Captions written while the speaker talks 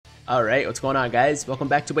Alright, what's going on guys? Welcome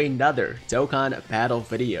back to another Dokkan battle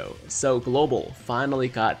video. So Global finally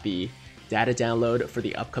got the data download for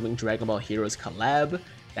the upcoming Dragon Ball Heroes collab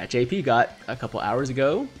that JP got a couple hours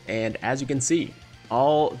ago, and as you can see,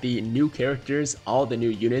 all the new characters, all the new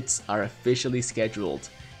units are officially scheduled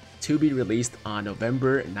to be released on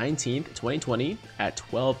November 19th, 2020 at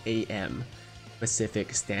 12 AM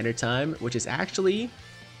Pacific Standard Time, which is actually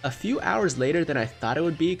a few hours later than I thought it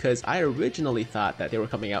would be, because I originally thought that they were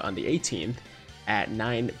coming out on the 18th at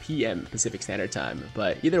 9 PM Pacific Standard Time.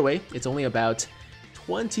 But either way, it's only about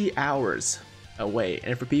 20 hours away.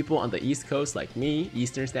 And for people on the East Coast like me,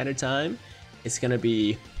 Eastern Standard Time, it's gonna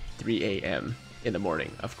be 3 AM in the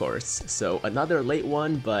morning, of course. So another late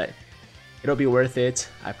one, but it'll be worth it,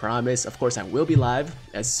 I promise. Of course, I will be live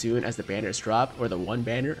as soon as the banners drop, or the one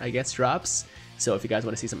banner, I guess, drops. So if you guys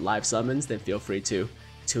want to see some live summons, then feel free to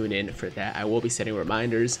tune in for that. I will be setting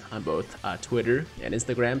reminders on both Twitter and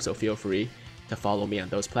Instagram, so feel free to follow me on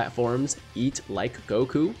those platforms. Eat Like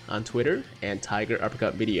Goku on Twitter and Tiger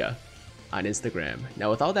Uppercut Media on Instagram.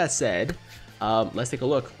 Now with all that said, let's take a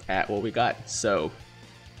look at what we got. So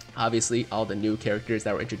obviously all the new characters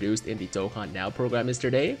that were introduced in the Dokkan Now program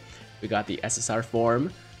yesterday. We got the SSR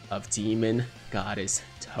form of Demon Goddess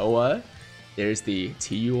Toa. There's the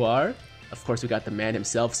TUR. Of course, we got the man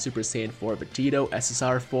himself, Super Saiyan 4 Vegito,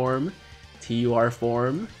 SSR form, TUR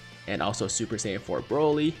form, and also Super Saiyan 4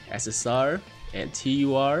 Broly, SSR, and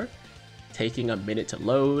TUR. Taking a minute to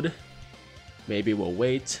load. Maybe we'll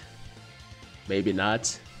wait. Maybe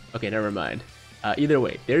not. Okay, never mind. Either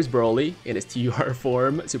way, there's Broly in his TUR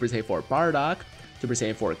form, Super Saiyan 4 Bardock, Super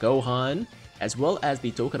Saiyan 4 Gohan, as well as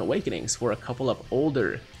the Dokkan Awakenings for a couple of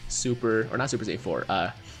older Super Saiyan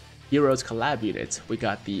 4, Heroes collab units. We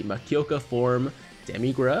got the Makioka form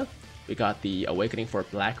Demigra, we got the Awakening for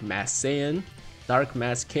Black Mask Saiyan, Dark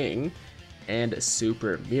Mask King, and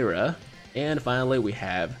Super Mira. And finally, we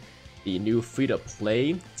have the new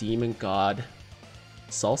free-to-play Demon God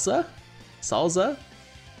Salsa?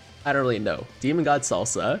 I don't really know. Demon God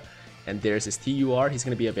Salsa. And there's his TUR. He's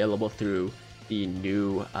going to be available through the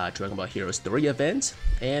new Dragon Ball Heroes 3 event.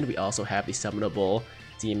 And we also have the summonable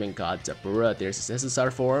Demon God Dabura. There's his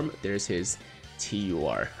SSR form, there's his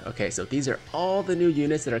TUR. Okay, so these are all the new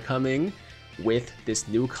units that are coming with this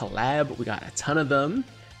new collab. We got a ton of them.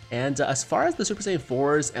 And as far as the Super Saiyan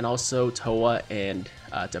 4s and also Toa and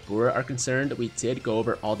Dabura are concerned, we did go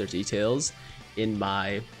over all their details in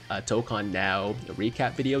my Dokkan Now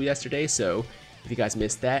recap video yesterday. So if you guys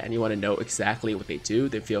missed that and you want to know exactly what they do,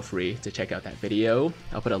 then feel free to check out that video.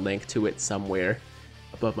 I'll put a link to it somewhere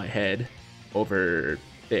above my head over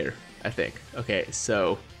there, I think. Okay,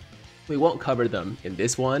 so we won't cover them in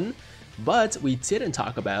this one, but we didn't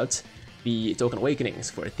talk about the Dokkan Awakenings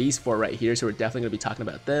for these four right here, so we're definitely going to be talking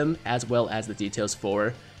about them, as well as the details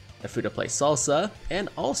for the free-to-play Salsa, and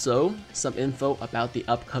also some info about the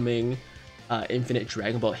upcoming Infinite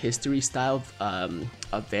Dragon Ball History style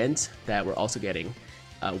event that we're also getting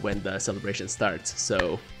when the celebration starts.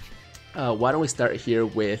 So why don't we start here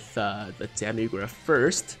with the Demigra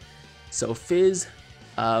first. So Fizz,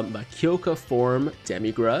 Makioka form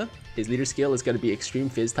Demigra. His leader skill is going to be Extreme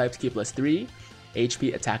Fizz types Ki +3,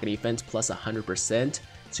 HP attack and defense plus 100%.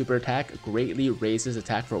 Super attack greatly raises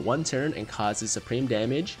attack for 1 turn and causes supreme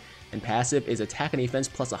damage. And passive is attack and defense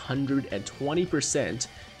plus 120%.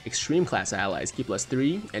 Extreme class allies Ki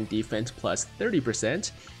 +3 and defense plus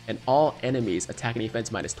 30%. And all enemies attack and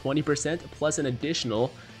defense minus 20% plus an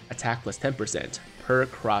additional attack plus 10% per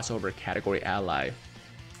crossover category ally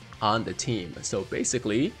on the team. So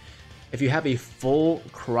basically, if you have a full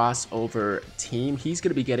crossover team, he's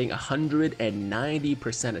going to be getting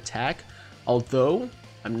 190% attack, although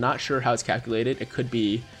I'm not sure how it's calculated. It could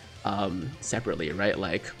be separately, right?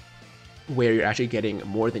 Like where you're actually getting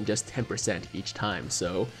more than just 10% each time.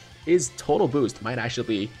 So his total boost might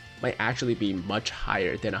actually be much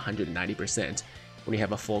higher than 190% when you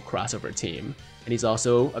have a full crossover team. And he's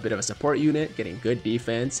also a bit of a support unit, getting good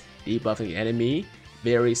defense, debuffing the enemy.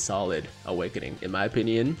 Very solid awakening, in my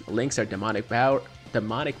opinion. Links are Demonic Power,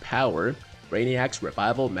 Brainiac's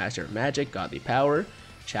Revival, Master of Magic, Godly Power,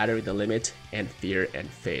 Shattering the Limit, and Fear and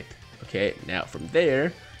Faith. Okay, now from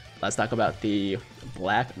there, let's talk about the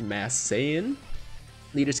Black Mask Saiyan.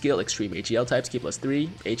 Leader skill, Extreme HEL types, Ki +3,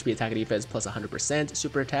 HP attack and defense plus 100%,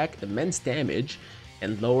 super attack, immense damage,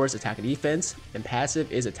 and lowers attack and defense. And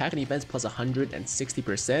passive is attack and defense plus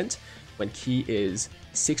 160% when Ki is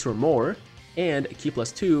 6 or more, and Ki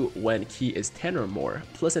 +2 when Ki is 10 or more,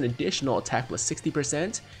 plus an additional attack plus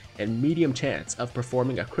 60% and medium chance of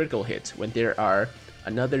performing a critical hit when there are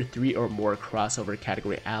another 3 or more crossover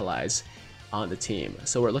category allies on the team.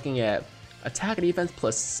 So we're looking at attack and defense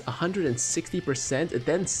plus 160%,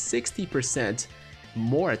 then 60%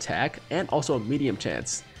 more attack, and also a medium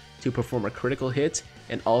chance to perform a critical hit,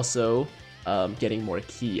 and also getting more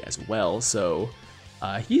ki as well. So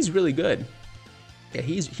he's really good. Yeah,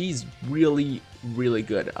 he's really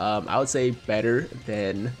good. I would say better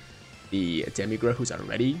than the Demigra, who's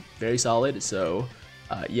already very solid. So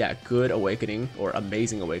yeah, good awakening, or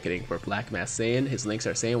amazing awakening for Black Mask Saiyan. His links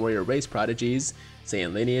are Saiyan Warrior Race Prodigies,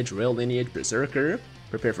 Saiyan Lineage, Rail Lineage, Berserker,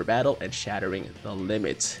 Prepare for Battle, and Shattering the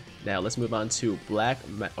Limit. Now let's move on to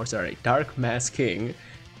Dark Mask King,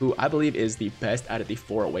 who I believe is the best out of the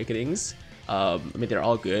 4 awakenings. I mean, they're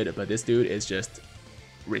all good, but this dude is just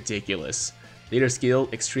ridiculous. Leader skill,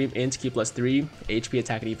 Extreme Int, Ki +3, HP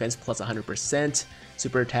attack and defense plus 100%,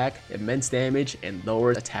 super attack, immense damage, and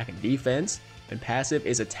lowers attack and defense. And passive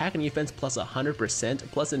is attack and defense plus 100%,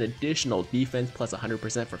 plus an additional defense plus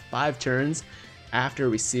 100% for 5 turns after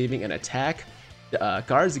receiving an attack.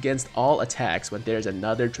 Guards against all attacks when there's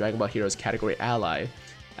another Dragon Ball Heroes category ally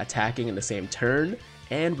attacking in the same turn,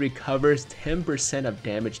 and recovers 10% of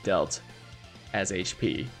damage dealt as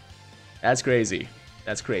HP. That's crazy.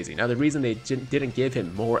 That's crazy. Now the reason they didn't give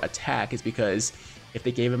him more attack is because if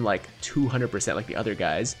they gave him like 200% like the other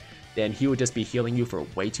guys, then he would just be healing you for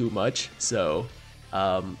way too much. So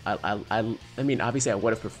I mean, obviously I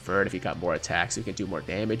would have preferred if he got more attacks so he can do more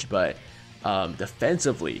damage, but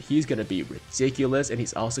defensively he's gonna be ridiculous, and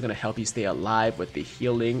he's also gonna help you stay alive with the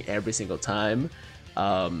healing every single time.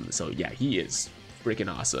 So yeah, he is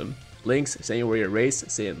freaking awesome. Links: Saiyan Warrior Race,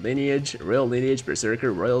 Saiyan Lineage, Rail Lineage,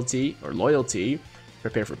 Berserker, Loyalty,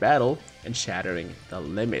 Prepare for Battle, and Shattering the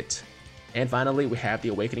Limit. And finally, we have the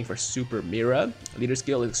awakening for Super Mira. Leader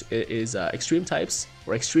skill is Extreme types,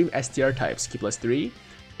 or Extreme STR types, Ki +3,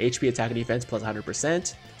 HP attack and defense plus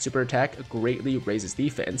 100%, super attack greatly raises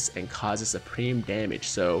defense and causes supreme damage.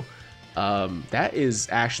 So that is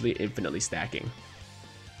actually infinitely stacking.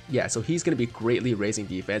 Yeah, so he's going to be greatly raising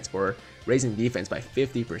defense, or raising defense by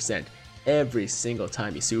 50% every single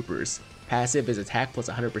time he supers. Passive is attack plus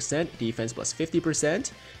 100%, defense plus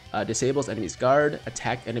 50%, disables enemies guard,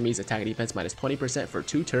 attacked enemies attack and defense minus 20% for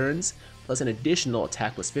 2 turns, plus an additional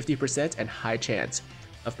attack plus 50% and high chance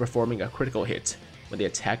of performing a critical hit when the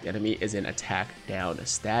attacked enemy is in attack down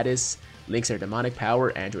status. Links are Demonic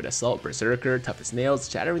Power, Android Assault, Berserker, Tough as Nails,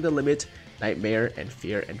 Shattering the Limit, Nightmare, and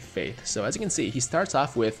Fear and Faith. So as you can see, he starts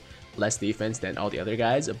off with less defense than all the other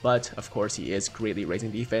guys, but of course he is greatly raising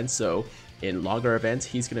defense, so in longer events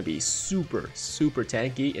he's going to be super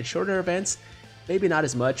tanky. In shorter events, maybe not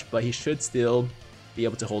as much, but he should still be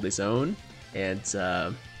able to hold his own. And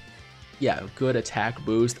yeah, good attack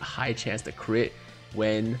boost, high chance to crit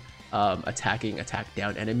when attacking attack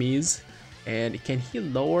down enemies. And can he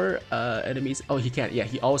lower enemies? Oh, he can. Yeah,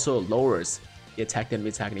 he also lowers the attack enemy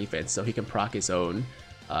attack and defense, so he can proc his own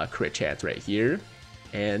crit chance right here.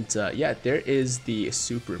 And yeah, there is the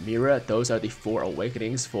Super Mira. Those are the 4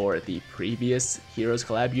 awakenings for the previous Heroes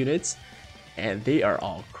collab units, and they are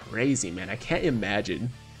all crazy, man. I can't imagine.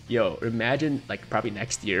 Yo, imagine like probably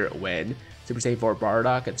next year when Super Saiyan 4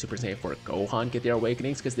 Bardock and Super Saiyan 4 Gohan get their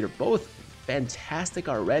awakenings, because they're both fantastic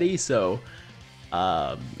already. So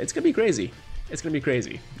it's gonna be crazy. It's gonna be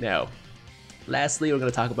crazy. Now, lastly, we're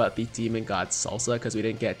gonna talk about the Demon God Salsa, because we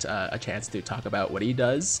didn't get a chance to talk about what he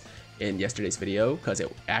does in yesterday's video, because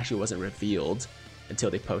it actually wasn't revealed until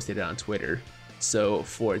they posted it on Twitter. So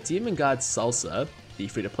for Demon God Salsa, the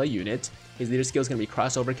free-to-play unit, his leader skill is going to be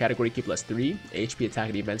crossover category Ki +3, HP attack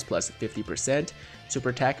and defense plus 50%, super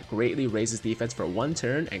attack greatly raises defense for 1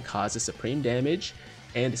 turn and causes supreme damage,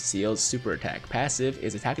 and seals super attack. Passive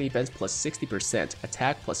is attack and defense plus 60%,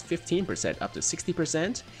 attack plus 15% up to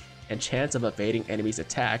 60%, and chance of evading enemy's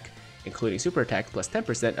attack, including super attack plus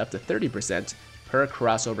 10% up to 30% per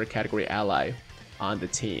crossover category ally on the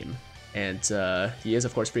team. And he is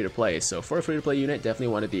of course free to play, so for a free to play unit, definitely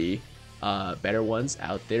one of the better ones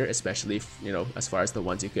out there, especially, you know, as far as the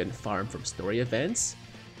ones you can farm from story events.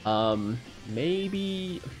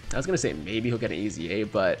 Maybe, I was gonna say maybe he'll get an EZA,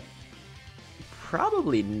 but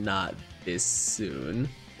probably not this soon.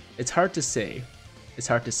 It's hard to say. It's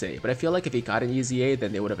hard to say, but I feel like if he got an EZA,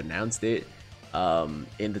 then they would have announced it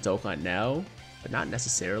in the Dokkan now, but not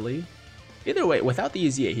necessarily. Either way, without the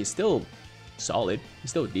EZA, he's still solid. He's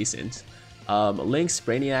still decent. Links,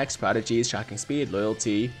 Brainiacs, Prodigies, Shocking Speed,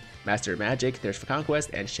 Loyalty, Master of Magic, Thirst for Conquest,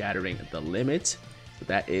 and Shattering the Limit. So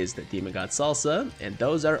that is the Demon God Salsa, and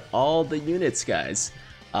those are all the units, guys.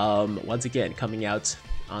 Once again, coming out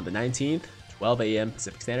on the 19th, 12 a.m.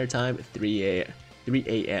 Pacific Standard Time, 3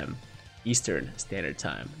 a.m. Eastern Standard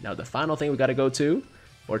Time. Now, the final thing we gotta go to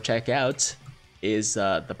or check out is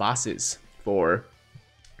the bosses for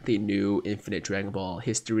the new Infinite Dragon Ball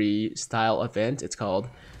History style event. It's called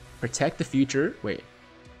Protect the Future. Wait,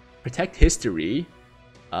 Protect History.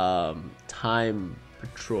 Time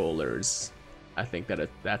Patrollers. I think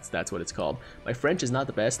that's what it's called. My French is not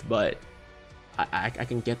the best, but I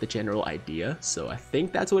can get the general idea. So I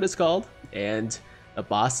think that's what it's called. And the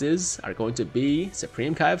bosses are going to be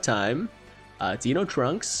Supreme Kai of Time, Xeno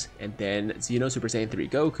Trunks, and then Xeno Super Saiyan 3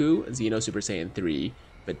 Goku, Xeno Super Saiyan 3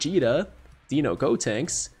 Vegeta, Xeno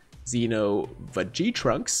Gotenks, Xeno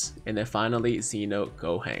Vegetrunks, and then finally Xeno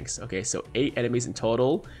Gohanks. Okay, so 8 enemies in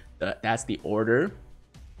total. That's the order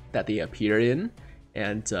that they appear in.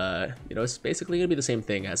 And you know, it's basically gonna be the same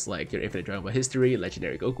thing as like your Infinite Dragon Ball History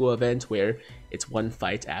Legendary Goku event, where it's one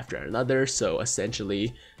fight after another. So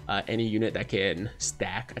essentially, any unit that can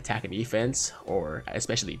stack attack and defense, or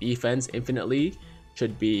especially defense infinitely,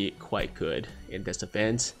 should be quite good in this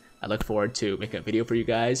event. I look forward to making a video for you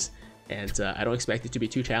guys, and I don't expect it to be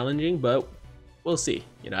too challenging, but we'll see.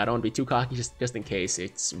 You know, I don't want to be too cocky just in case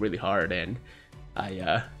it's really hard and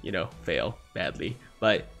I you know, fail badly.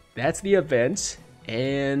 But that's the event.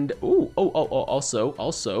 And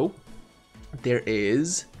also there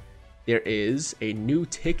is a new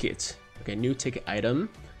ticket. Okay, new ticket item.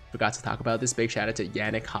 Forgot to talk about this. Big shout out to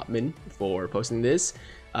Yannick Hopman for posting this.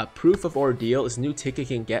 Proof of Ordeal is a new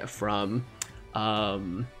ticket you can get from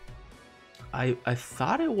I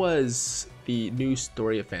thought it was the new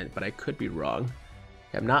story event, but I could be wrong.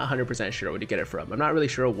 I'm not 100% sure where to get it from. I'm not really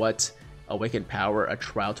sure what Awakened Power, A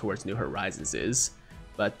Trial Towards New Horizons is,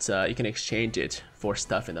 but you can exchange it for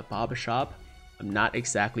stuff in the Baba shop. I'm not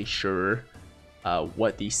exactly sure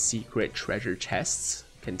what the secret treasure chests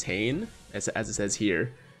contain, as it says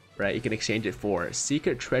here, right? You can exchange it for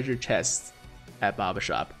secret treasure chests at Baba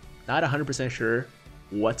shop. Not 100% sure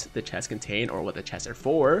what the chests contain or what the chests are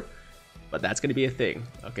for, but that's going to be a thing.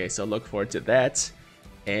 Okay, so look forward to that.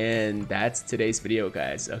 And that's today's video,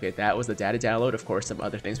 guys. Okay, that was the data download. Of course, some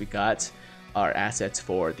other things we got are assets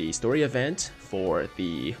for the story event, for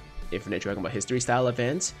the Infinite Dragon Ball History style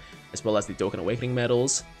event, as well as the Dokkan Awakening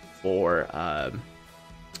medals for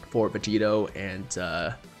Vegito and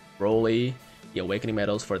Broly, the Awakening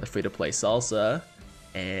medals for the free-to-play Salsa,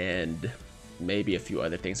 and maybe a few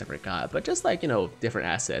other things I forgot, but just like, you know, different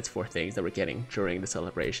assets for things that we're getting during the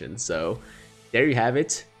celebration. So there you have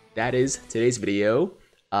it. That is today's video.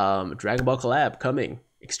 Dragon Ball collab coming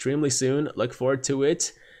extremely soon. Look forward to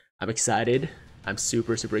it. I'm excited. I'm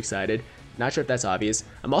super excited. Not sure if that's obvious.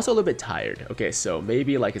 I'm also a little bit tired. Okay, so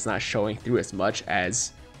maybe like it's not showing through as much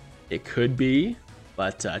as it could be,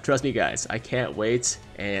 but trust me guys, I can't wait.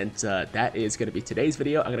 And that is going to be today's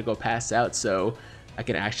video. I'm going to go pass out so I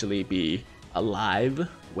can actually be alive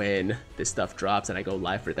when this stuff drops and I go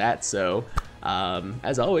live for that. So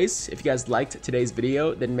as always, if you guys liked today's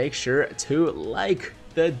video, then make sure to like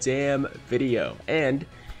the damn video. And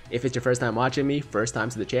if it's your first time watching me, first time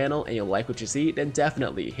to the channel, and you like what you see, then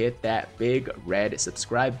definitely hit that big red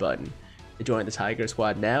subscribe button to join the Tiger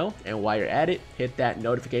Squad now. And while you're at it, hit that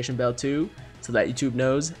notification bell too, so that YouTube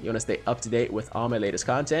knows you want to stay up to date with all my latest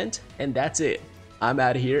content. And that's it. I'm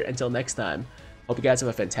out of here until next time. Hope you guys have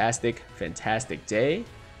a fantastic day.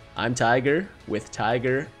 I'm Tiger with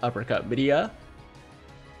Tiger Uppercut Media,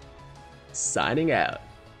 signing out.